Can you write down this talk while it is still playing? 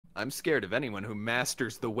I'm scared of anyone who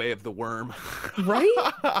masters the way of the worm. Right?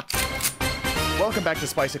 Welcome back to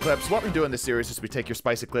Spicy Clips. What we do in this series is we take your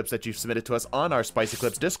Spicy Clips that you've submitted to us on our Spicy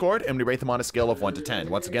Clips Discord, and we rate them on a scale of 1 to 10.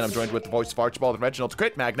 Once again, I'm joined with the voice of Archibald and Reginald's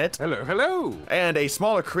Crit Magnet. Hello, hello. And a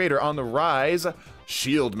smaller creator on the rise,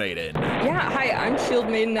 Shield Maiden. Yeah, hi, I'm Shield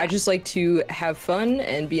Maiden. I just like to have fun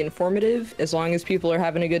and be informative. As long as people are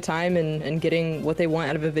having a good time and getting what they want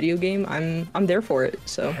out of a video game, I'm there for it,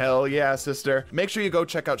 so. Hell yeah, sister. Make sure you go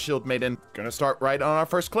check out Shield Maiden. Gonna start right on our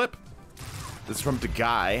first clip. This is from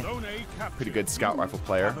Degai. Pretty good scout rifle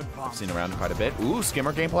player. I've seen around quite a bit. Ooh,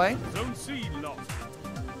 skimmer gameplay.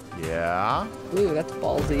 Yeah. Ooh, that's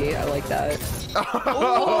ballsy. I like that.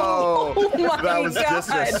 Oh, my that was God.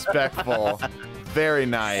 disrespectful. Very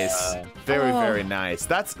nice. Very nice.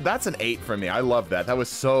 That's an 8 for me. I love that. That was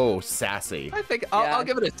so sassy. I think I'll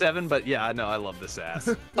give it a 7, but yeah, no, I love the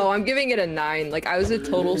sass. Oh, I'm giving it a 9. Like, I was a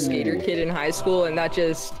total skater kid in high school, and that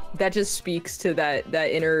just speaks to that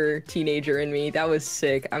inner teenager in me. That was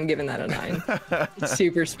sick. I'm giving that a 9. It's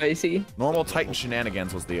super spicy. Normal Titan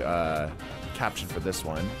shenanigans was the caption for this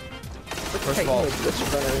one. First of Titan all, with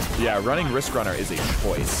Risk Runner. yeah, running Risk Runner is a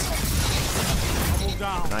choice.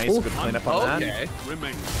 Nice, good cleanup on that.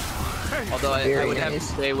 Although I would have to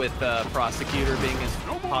nice. say with Prosecutor being as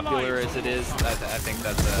popular as it is, I think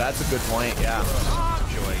that's a good point. Yeah.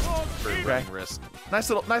 joy for Okay. running Risk. Nice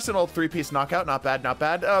little 3-piece knockout. Not bad, not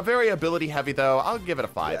bad. Very ability heavy though. I'll give it a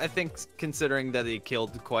 5. I think considering that he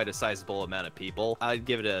killed quite a sizable amount of people, I'd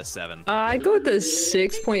give it a 7. I'd go with the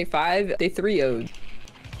 6.5. They 3-0'd.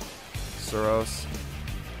 Suros.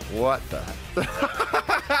 What the?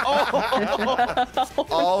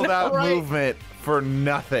 All that movement for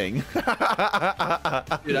nothing.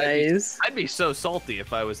 Dude, Nice. I'd be so salty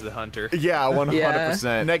if I was the hunter. Yeah, 100%. Yeah.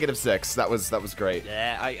 -6. That was great.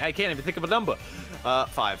 Yeah, I can't even think of a number.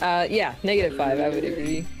 5. Yeah, -5. I would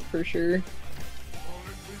agree for sure. Is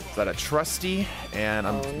that a trusty? And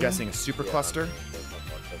I'm guessing a super cluster.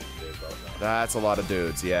 That's a lot of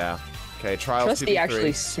dudes. Yeah. Okay, trials. Trusty 2v3.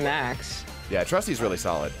 actually smacks. Yeah, Trusty's really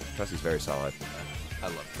solid. Trusty's very solid. I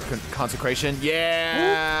love Trust. Consecration.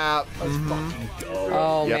 Yeah. Mhm.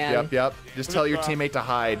 Oh man. Yep. Just tell your teammate to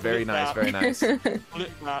hide. Very nice. Very nice.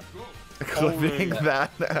 Clipping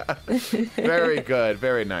that. Very good.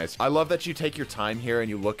 Very nice. I love that you take your time here and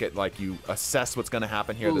you look at, like, you assess what's going to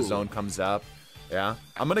happen here. The zone comes up. Yeah.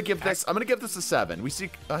 I'm going to give this a 7. We see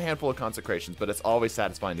a handful of consecrations, but it's always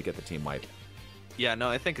satisfying to get the team wipe. Yeah, no,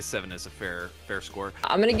 I think a 7 is a fair score.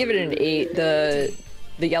 I'm gonna give it an 8.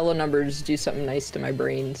 The yellow numbers do something nice to my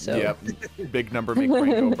brain. So. Yep. Big number make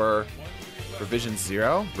brain go burr. Revision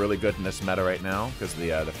 0, really good in this meta right now because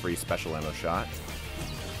the free special ammo shot.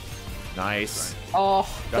 Nice. Oh,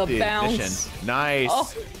 Got the bounce. ignition. Nice.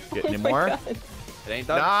 Oh, Getting any my more? God. It ain't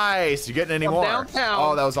done. Nice. You getting any From more? downtown.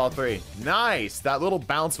 Oh, that was all 3. Nice. That little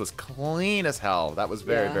bounce was clean as hell. That was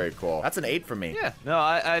very, Yeah. very cool. That's an 8 for me. Yeah, no,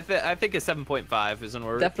 I think a 7.5 is in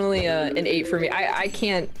order. Definitely an 8 for me. I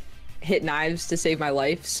can't hit knives to save my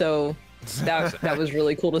life, so that was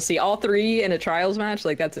really cool to see. All 3 in a trials match,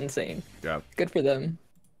 like, that's insane. Yeah. Good for them.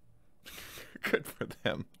 Good for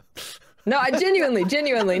them. No, I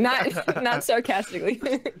genuinely, not sarcastically.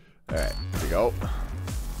 All right. Here we go.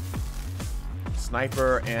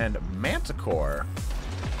 Sniper and Manticore.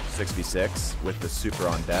 6v6 with the super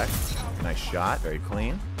on deck. Nice shot. Very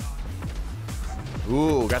clean.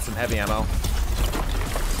 Ooh, got some heavy ammo.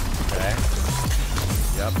 Okay.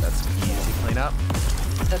 Yep, that's easy cleanup.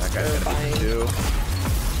 That's That guy's gonna terrifying. be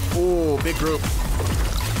 2. Ooh, big group.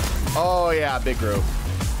 Oh yeah, big group.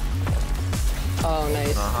 Oh,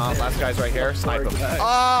 nice. Last guy's right here. Snipe him. Nice.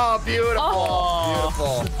 Oh, beautiful. Oh.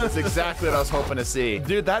 Beautiful. That's exactly what I was hoping to see.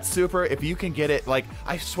 Dude, that's super. If you can get it, like,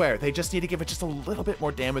 I swear, they just need to give it just a little bit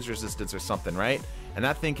more damage resistance or something, right? And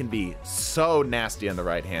that thing can be so nasty in the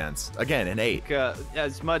right hands. Again, an 8.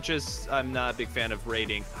 As much as I'm not a big fan of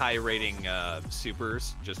high rating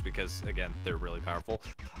supers, just because, again, they're really powerful,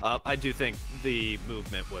 I do think the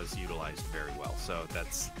movement was utilized very well. So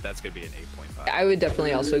that's gonna be an 8.5. I would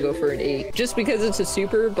definitely also go for an 8, just because it's a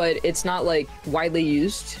super, but it's not like widely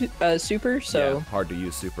used super. So Yeah, hard to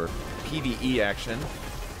use super. PvE action.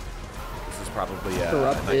 This is probably a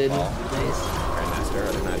corrupted. Nightfall. Nice. Grandmaster,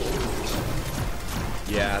 I'd imagine.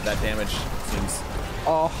 Yeah, that damage seems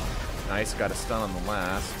Oh, nice. Got a stun on the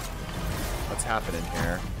last. What's happening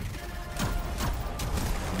here?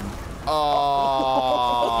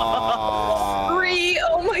 Oh, 3.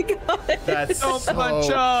 Oh my God. that's Don't so punch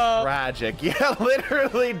up. tragic. Yeah,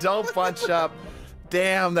 literally, don't punch up.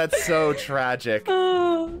 Damn, that's so tragic.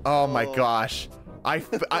 Oh my gosh.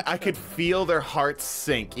 I could feel their hearts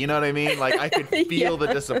sink. You know what I mean? Like I could feel the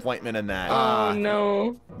disappointment in that. Oh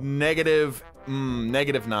no. Negative,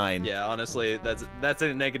 -9. Yeah, honestly, that's a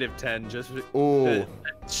 -10. Just Ooh. the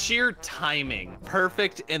sheer timing,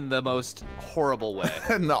 perfect in the most horrible way.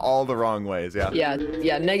 In all the wrong ways. Yeah. Yeah,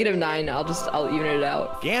 -9. I'll even it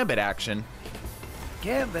out. Gambit action.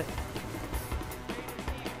 Gambit.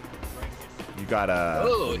 You got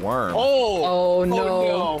a worm. Oh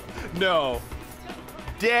no. No.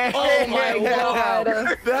 Dang. Oh my God.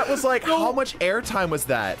 That was like, how much airtime was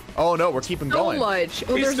that? Oh no, we're keeping So going. much.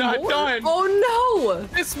 Oh, He's there's not more. done. Oh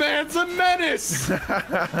This man's a menace. no.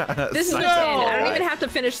 This is a 10. Psycho. I don't even have to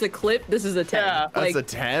finish the clip. This is a 10. Yeah. That's like, a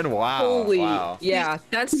 10. Wow. holy. Wow. Yeah,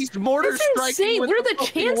 that's mortar that's striking insane. with What are the the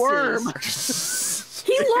fucking chances? worm.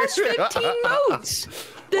 He lost 15 motes.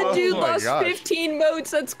 The Oh dude my lost gosh. 15 motes.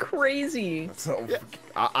 That's crazy. So,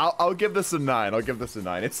 I'll give this a 9. I'll give this a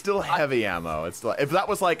 9. It's still heavy ammo. It's still, if that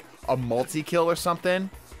was like a multi-kill or something,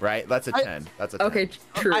 right? That's a 10. That's a 10. Okay,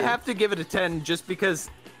 true. I have to give it a 10 just because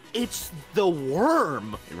it's the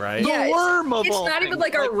worm. Right? Yeah, The worm of it's all not even things.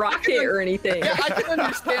 like a rocket or anything. Yeah, I can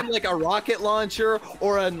understand like a rocket launcher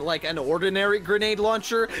or an ordinary grenade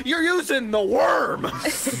launcher. You're using the worm.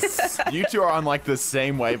 You two are on like the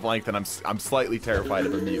same wavelength, and I'm slightly terrified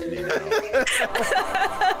of a mutiny now.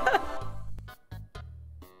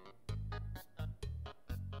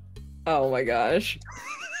 Oh my gosh.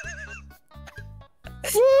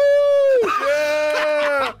 Woo!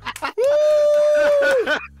 Yeah! Woo!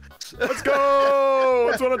 Let's go!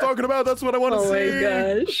 That's what I'm talking about. That's what I want to Oh see. my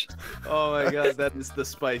gosh. Oh my god, that is the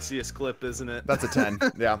spiciest clip, isn't it? That's a 10.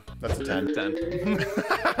 Yeah, that's a 10. 10.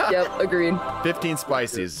 Yep, agreed. 15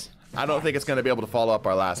 spices. I don't think it's going to be able to follow up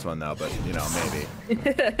our last one, though, but, you know, maybe.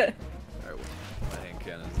 Alright, what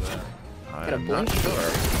handcan is that? I'm not sure.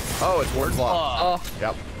 Oh, it's Ward's Law. Oh,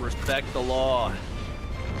 Yep. Respect the law.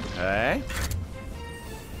 Okay.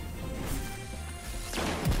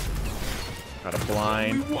 Got a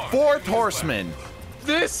blind. Fourth Horseman.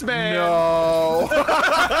 This man! No.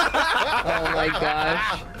 oh my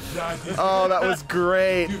gosh. Oh, that was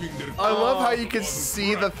great. I love how you can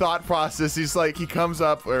see the thought process. He's like, he comes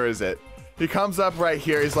up, where is it? He comes up right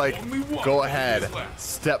here. He's like, go ahead,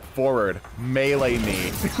 step forward, melee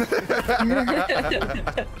me.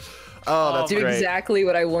 Oh, that's Do great. exactly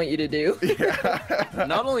what I want you to do.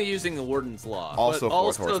 Not only using the Warden's Law, Also but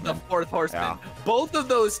Fourth also Horseman. the Fourth Horseman. Yeah. Both of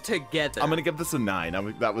those together. I'm gonna give this a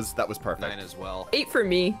 9. That was perfect. 9 as well. 8 for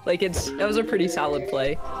me. Like that was a pretty solid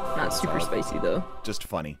play. Not super spicy though. Just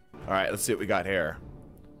funny. All right, let's see what we got here.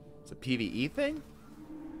 It's a PvE thing.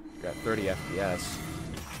 Got 30 FPS.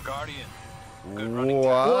 Guardian.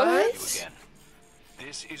 What? Again.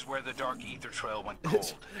 This is where the Dark Ether Trail went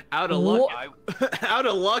cold. Out of luck. What? Out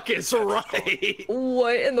of luck is right.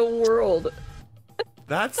 What in the world?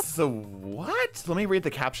 That's the what? Let me read the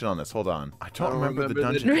caption on this. Hold on. I don't remember the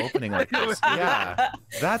remember the- dungeon opening like this. Yeah,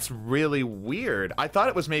 that's really weird. I thought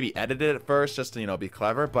it was maybe edited at first just to, you know, be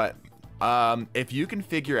clever, but if you can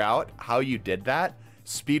figure out how you did that,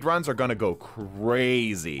 speedruns are gonna go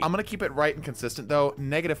crazy. I'm gonna keep it right and consistent though.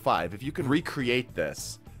 -5. If you can recreate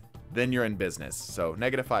this, then you're in business. So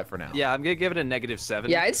 -5 for now. Yeah, I'm gonna give it a -7.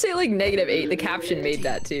 Yeah, I'd say like -8. The caption made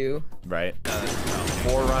that too. Right.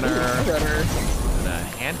 Forerunner Runner. and a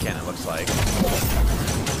hand cannon looks like.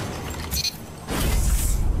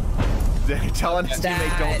 Telling his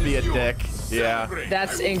teammate, don't be a dick. Yeah.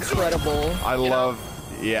 That's incredible. I love.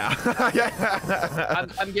 Yeah.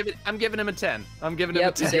 I'm giving him a 10. I'm giving him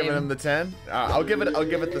Yep, a 10. same. Giving him the 10. I'll give it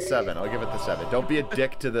the 7. I'll give it the 7. Don't be a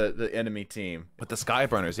dick to the enemy team. With the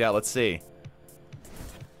Skyburners, yeah. Let's see.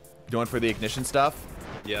 Going for the ignition stuff.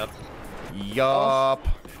 Yep. Yup.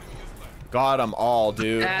 Got them all,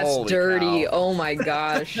 dude. That's Holy dirty. cow. Oh my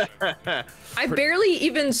gosh. I barely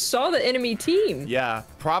even saw the enemy team. Yeah,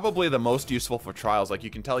 probably the most useful for trials. Like you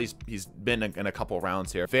can tell he's been in a couple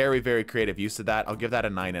rounds here. Very, very creative use of that. I'll give that a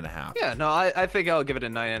 9.5. Yeah, no, I think I'll give it a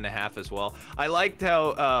 9.5 as well. I liked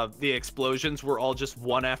how the explosions were all just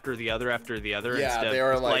one after the other after the other. Yeah, instead they of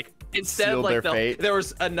were just, like instead of sealed like their fate. there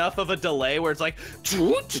was enough of a delay where it's like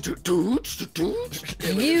You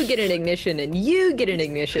get an ignition and you get an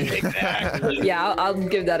ignition. exactly. Yeah, I'll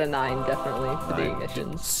give that a 9 definitely for the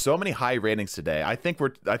ignitions. So many high ratings today. I think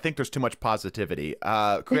there's too much positivity.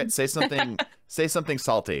 Crit, say something. Say something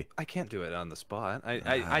salty. I can't do it on the spot.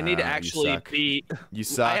 I need to You actually suck. be. You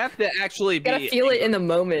suck. I have to actually be. Gotta feel it in the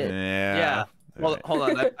moment. Yeah. Yeah. Well, hold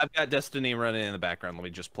on. I've got Destiny running in the background. Let me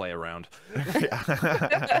just play around. The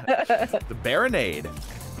Baronade.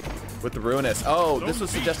 with the Ruinous. Oh, this was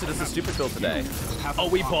suggested as a stupid build today. Oh,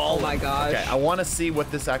 we ball. Oh my gosh. Okay, I want to see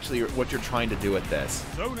what this actually, what you're trying to do with this,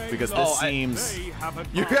 because this seems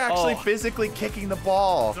you're actually physically kicking the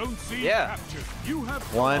ball. Yeah.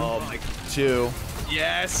 1, 2,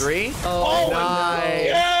 Yes. 3. Oh, nice.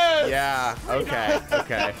 Yes! Yeah. Okay.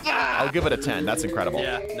 Okay. I'll give it a 10. That's incredible.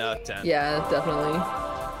 Yeah. No, 10. Yeah, definitely.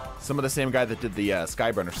 Some of the same guy that did the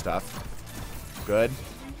Skyburner stuff. Good.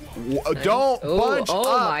 Don't Oh, bunch oh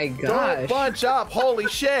up. my Don't gosh. bunch up. Holy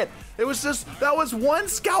shit. It was just, that was one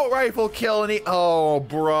scout rifle kill and he, oh,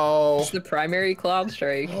 bro. It's the primary Cloud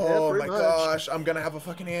Strike. Oh my gosh, I'm gonna have a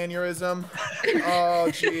fucking aneurysm. Oh,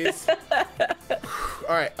 jeez.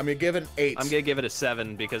 All right, I'm gonna give it an 8. I'm gonna give it a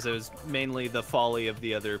 7 because it was mainly the folly of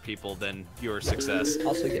the other people than your success.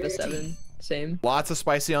 Also give a 7. Same. Lots of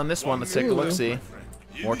spicy on this one. Let's take a look-see.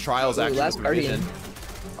 More trials, actually. Last with the region. Guardian.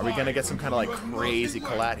 Are we gonna get some kind of like crazy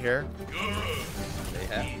collat here? They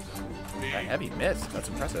have. A heavy miss. That's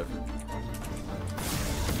impressive.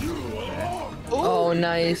 Oh,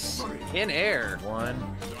 nice. In air. 1.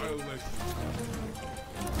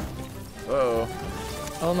 Whoa.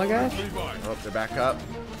 Oh my gosh. Oh, they're back up.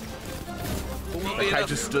 The guy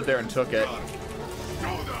just stood there and took it.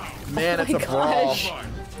 Man, it's a brawl. gosh.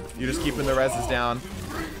 You're just keeping the reses down.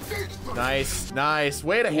 Nice, nice.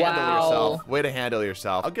 Way to handle Wow. yourself. Way to handle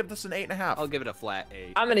yourself. I'll give this an 8.5. I'll give it a flat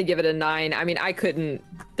 8. I'm gonna give it a 9. I mean, I couldn't.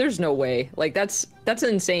 There's no way. Like that's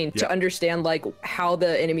insane Yeah. to understand like how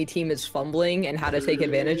the enemy team is fumbling and how to take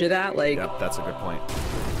advantage of that. Like, Yep, that's a good point.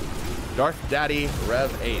 Darth Daddy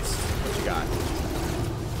Rev Ace. What you got?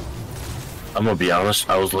 I'm gonna be honest,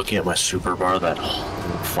 I was looking at my super bar that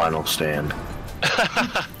whole final stand.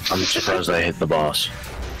 I'm surprised I hit the boss.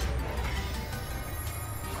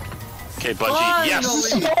 Okay, Bungie,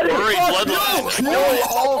 yes! Hurry, Bloodline! No,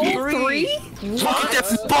 all three? Look at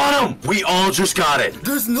that bottom! We all just got it!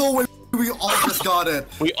 There's no way we all just got it.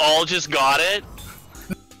 We all just got it?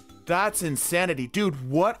 That's insanity.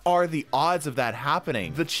 Dude, what are the odds of that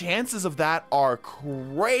happening? The chances of that are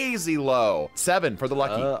crazy low. 7 for the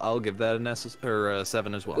lucky. I'll give that an S or a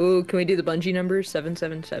 7 as well. ooh, can we do the Bungie numbers?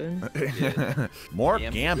 777. More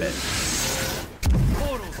Gambit. Gambit.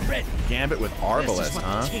 Gambit with Arbalest,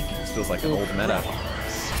 huh? This feels like an old meta.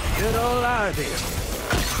 Good old idea.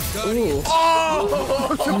 Ooh.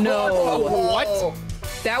 Oh! No. What?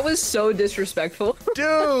 That was so disrespectful.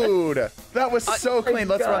 Dude! That was so clean.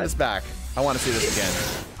 Let's run God. this back. I want to see this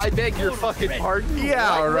again. I beg your fucking pardon.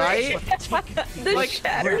 Yeah, right? The Like,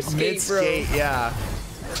 shatter skate, bro. Mid-skate, yeah.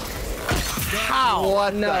 How?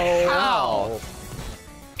 What No. the hell?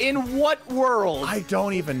 In what world? I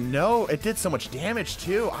don't even know. It did so much damage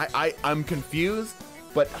too. I'm confused,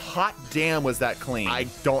 but hot damn was that clean. I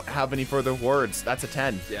don't have any further words. That's a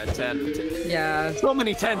 10. Yeah, 10. Yeah. So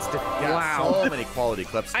many 10s today. Yeah, Wow. so many quality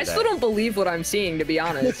clips I today. still don't believe what I'm seeing, to be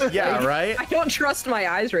honest. Yeah, Like, right? I don't trust my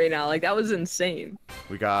eyes right now. Like, that was insane.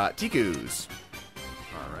 We got Tikus.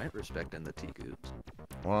 All right, respecting the Tikus.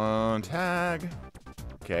 1 tag.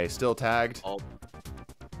 Okay, still tagged. Oh,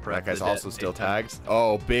 That guy's also still tagged.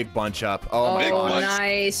 Oh, big bunch up. Oh, my Oh, gosh.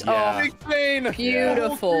 nice. Yeah. Oh,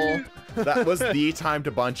 beautiful. That was the time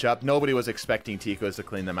to bunch up. Nobody was expecting Ticos to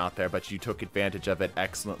clean them out there, but you took advantage of it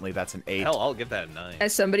excellently. That's an 8. Hell, I'll give that a 9.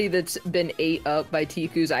 As somebody that's been 8 up by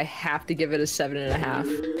Tikus, I have to give it a 7.5.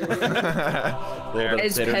 Little bit of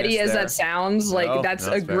As bitterness petty as there. that sounds, like No, that's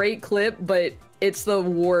no, a it's fair. great clip, but it's the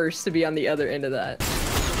worst to be on the other end of that.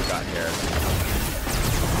 What we got here?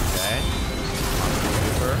 Okay.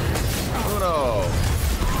 Super. Uno.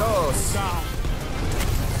 Dos.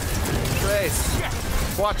 Tres.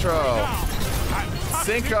 Cuatro.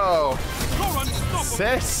 Cinco.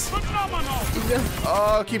 Six.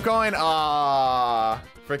 Oh, keep going. Ah,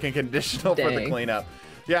 freaking conditional for the Dang. cleanup.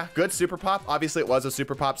 Yeah, good super pop. Obviously, it was a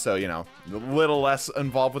super pop, so, you know, a little less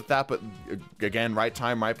involved with that, but again, right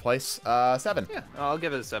time, right place. 7. Yeah, I'll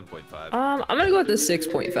give it a 7.5. I'm gonna go with the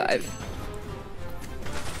 6.5.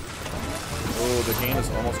 Oh, the game is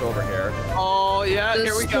almost over here. Oh, yeah, The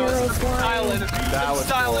here we go. squirrel flying. Styling. That was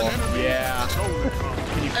Styling. cool. Yeah.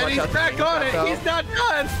 Can you And clutch he's out the back game on it. though? He's not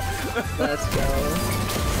done. Let's go.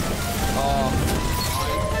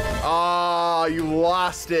 Oh, you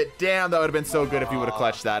lost it. Damn, that would have been so good if you would have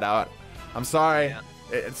clutched that out. I'm sorry. Yeah.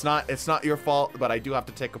 It's not your fault, but I do have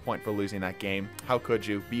to take a point for losing that game. How could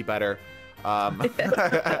you? Be better. I'll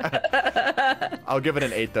give it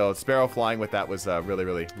an 8 though. Sparrow flying with that was really,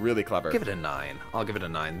 really, really clever. Give it a 9. I'll give it a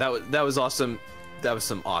 9. That was awesome. That was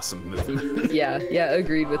some awesome movement. Yeah,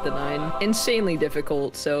 agreed with the 9. Insanely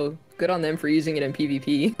difficult, so good on them for using it in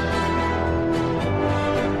PvP.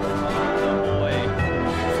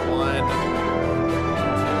 One.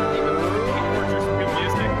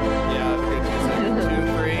 Yeah.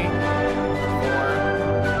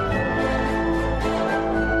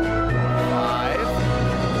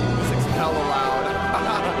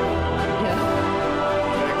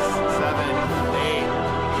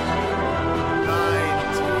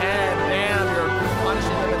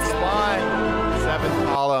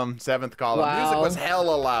 column, 7th column. Wow. Music was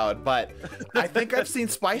hella loud, but I think I've seen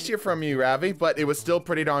spicier from you, Ravi, but it was still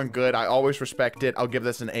pretty darn good. I always respect it. I'll give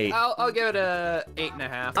this an 8. I'll give it a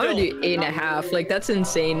 8.5. I'm gonna do 8.5. Like that's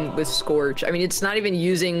insane with Scorch. I mean, it's not even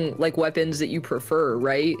using like weapons that you prefer,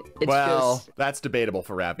 right? It's Well, just... that's debatable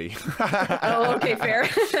for Ravi. Oh, okay, fair.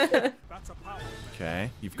 Okay,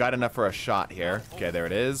 you've got enough for a shot here. Okay, there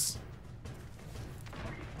it is.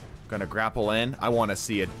 Gonna grapple in. I want to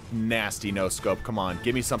see a nasty no-scope. Come on,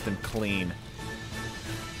 give me something clean.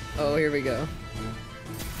 Oh, here we go.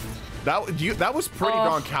 That was pretty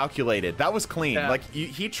darn calculated. That was clean. Yeah. Like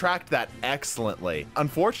he tracked that excellently.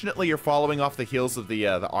 Unfortunately, you're following off the heels of the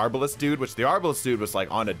Arbalest dude, which the Arbalest dude was like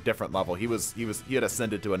on a different level. He had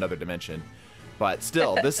ascended to another dimension. But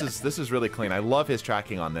still, this is really clean. I love his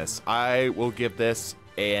tracking on this. I will give this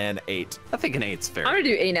an 8. I think an 8's fair. I'm gonna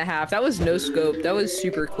do 8.5. That was no scope. That was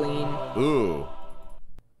super clean. Ooh,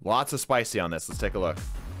 lots of spicy on this. Let's take a look.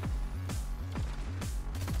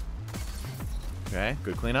 Okay,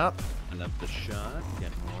 good cleanup. And up the shot,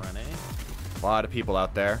 getting running. A lot of people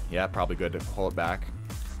out there. Yeah, probably good to hold it back.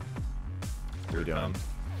 What are we doing?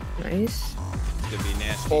 Nice. Could be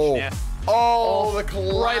nasty. Oh, nasty. oh, the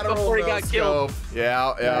collateral Right before he got no-scope.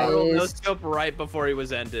 Yeah, yeah. Nice. No scope right before he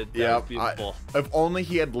was ended. That Yeah, was beautiful. if only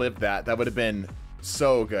he had lived that, that would have been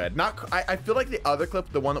so good. I feel like the other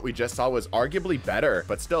clip, the one that we just saw, was arguably better,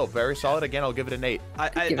 but still very solid. Again, I'll give it an 8.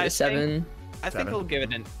 Give it a 7. I think 7. I'll give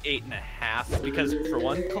it an 8.5 because for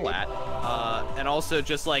one, collat, and also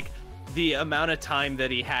just like the amount of time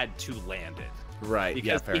that he had to land it. Right.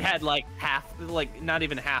 Because Yeah, fair he enough. had like not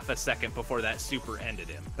even half a second before that super ended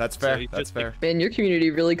him. That's So fair. he That's just, fair. like, Man, your community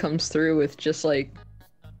really comes through with just like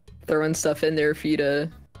throwing stuff in there for you to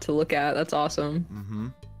look at. That's awesome. Mm-hmm.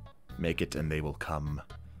 Make it and they will come.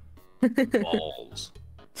 balls.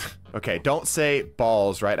 Okay, don't say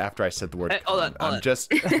balls right after I said the word. Hey, hold on, come. hold I'm on. just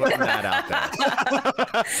putting that out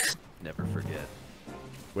there. Never forget.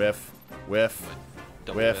 Whiff, whiff,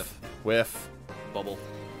 Don't whiff, whiff. Bubble.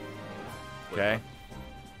 Okay.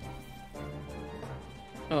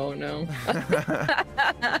 Oh no.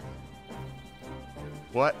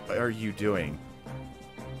 What are you doing?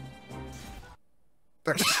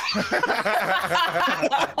 All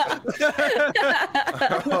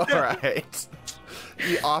right.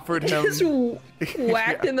 He offered him. Just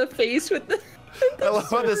whacked in the face with the. I love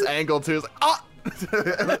how this angle too is like, ah!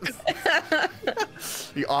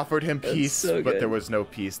 He offered him peace, so but good. there was no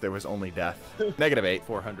peace. There was only death. -8.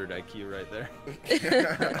 400 IQ right there.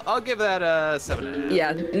 I'll give that a 7.5.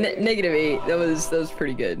 Yeah, -8. That was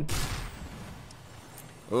pretty good.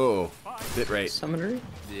 Ooh, bit rate. Summoner.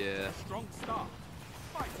 Yeah.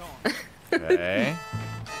 Okay.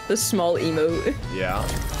 The small emote. Yeah.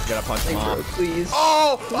 Gotta punch him Like, bro, off. please.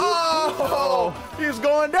 Oh! Oh! He's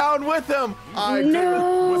going down with him. I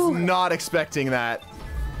No. was not expecting that.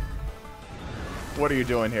 What are you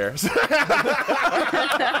doing here?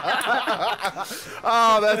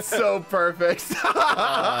 Oh, that's so perfect.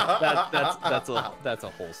 That's a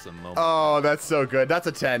wholesome moment. Oh, that's so good. That's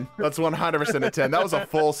a 10. That's 100% a 10. That was a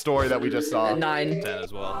full story that we just saw. 9. 10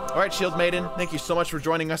 as well. All right, Shield Maiden, thank you so much for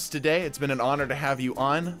joining us today. It's been an honor to have you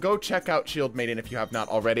on. Go check out Shield Maiden if you have not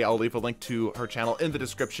already. I'll leave a link to her channel in the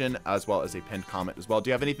description, as well as a pinned comment as well. Do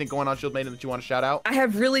you have anything going on, Shield Maiden, that you want to shout out? I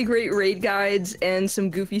have really great raid guides and some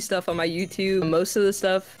goofy stuff on my YouTube. Most of the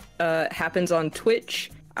stuff happens on Twitch.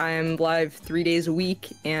 I'm live 3 days a week,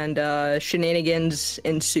 and shenanigans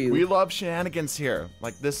ensue. We love shenanigans here.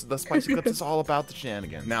 Like this, the Spicy Clips is all about the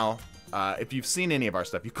shenanigans. Now, if you've seen any of our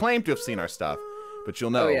stuff, you claim to have seen our stuff, but you'll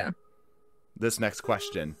know Oh yeah. this next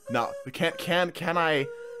question. Now, can I,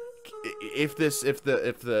 if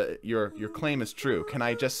your claim is true, can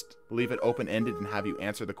I just leave it open-ended and have you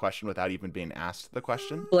answer the question without even being asked the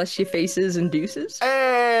question? Bless your faces and deuces.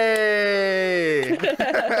 Hey!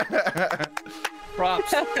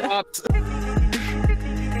 Props.